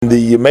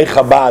the Yemei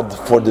Chabad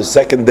for the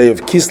second day of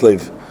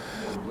Kislev.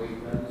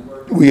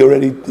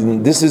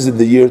 This is in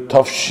the year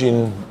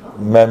Tafshin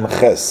Mem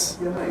Ches.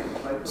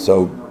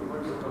 So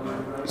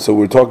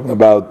we're talking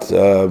about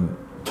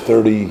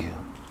 30,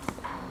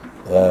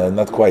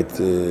 not quite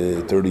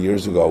 30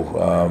 years ago.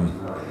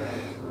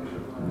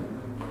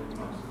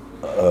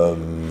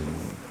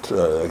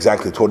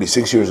 Exactly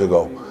 26 years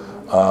ago.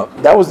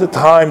 That was the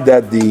time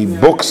that the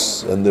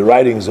books and the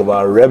writings of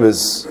our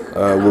Rebbes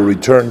were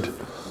returned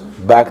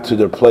back to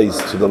their place,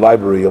 to the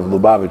library of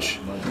Lubavitch.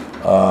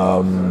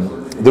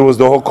 There was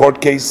the whole court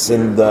case,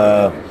 and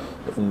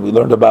we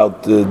learned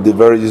about the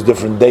various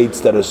different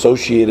dates that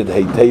associated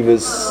Hey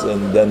Tavis,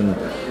 and then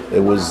it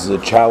was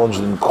challenged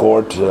in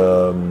court,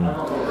 and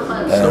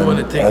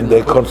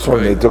they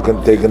confirmed they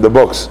taken the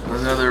books.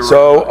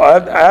 So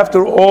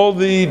after all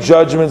the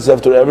judgments,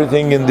 after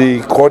everything in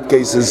the court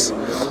cases,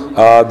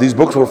 these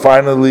books were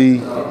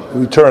finally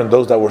returned,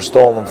 those that were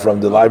stolen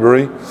from the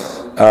library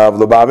of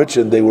Lubavitch,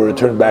 and they were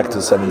returned back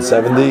to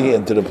 770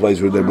 and to the place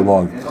where they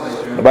belong.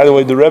 And by the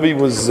way, the Rebbe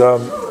was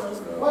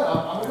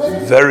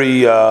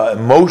very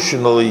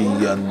emotionally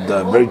and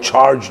very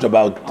charged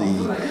about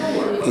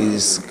he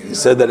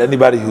said that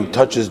anybody who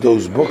touches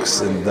those books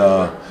and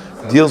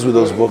deals with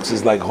those books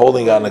is like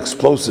holding on an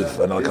explosive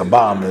and like a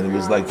bomb. And it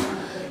was like,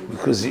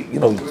 because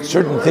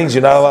certain things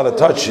you're not allowed to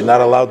touch, you're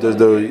not allowed to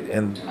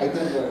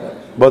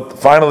but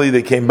finally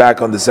they came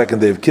back on the second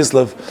day of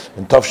Kislev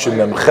in Tafshin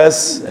Mem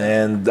Ches,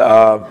 and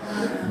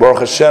Baruch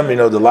Hashem,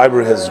 the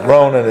library has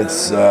grown and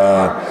it's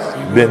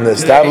been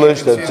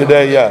established. And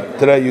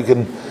today you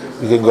can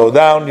go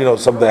down.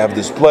 Some they have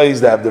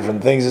displays, they have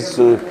different things. It's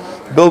a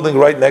building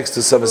right next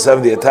to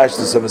 770, attached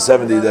to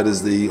 770. That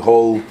is the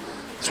whole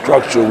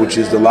structure, which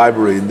is the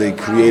library, and they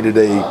created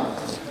a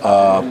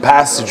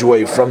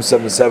passageway from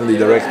 770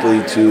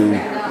 directly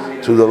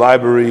to the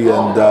library,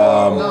 and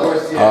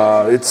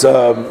it's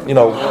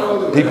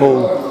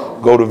people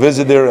go to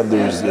visit there, and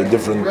there's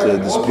different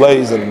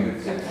displays and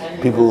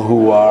people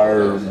who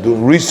are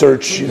doing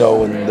research, and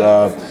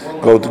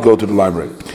go to the library.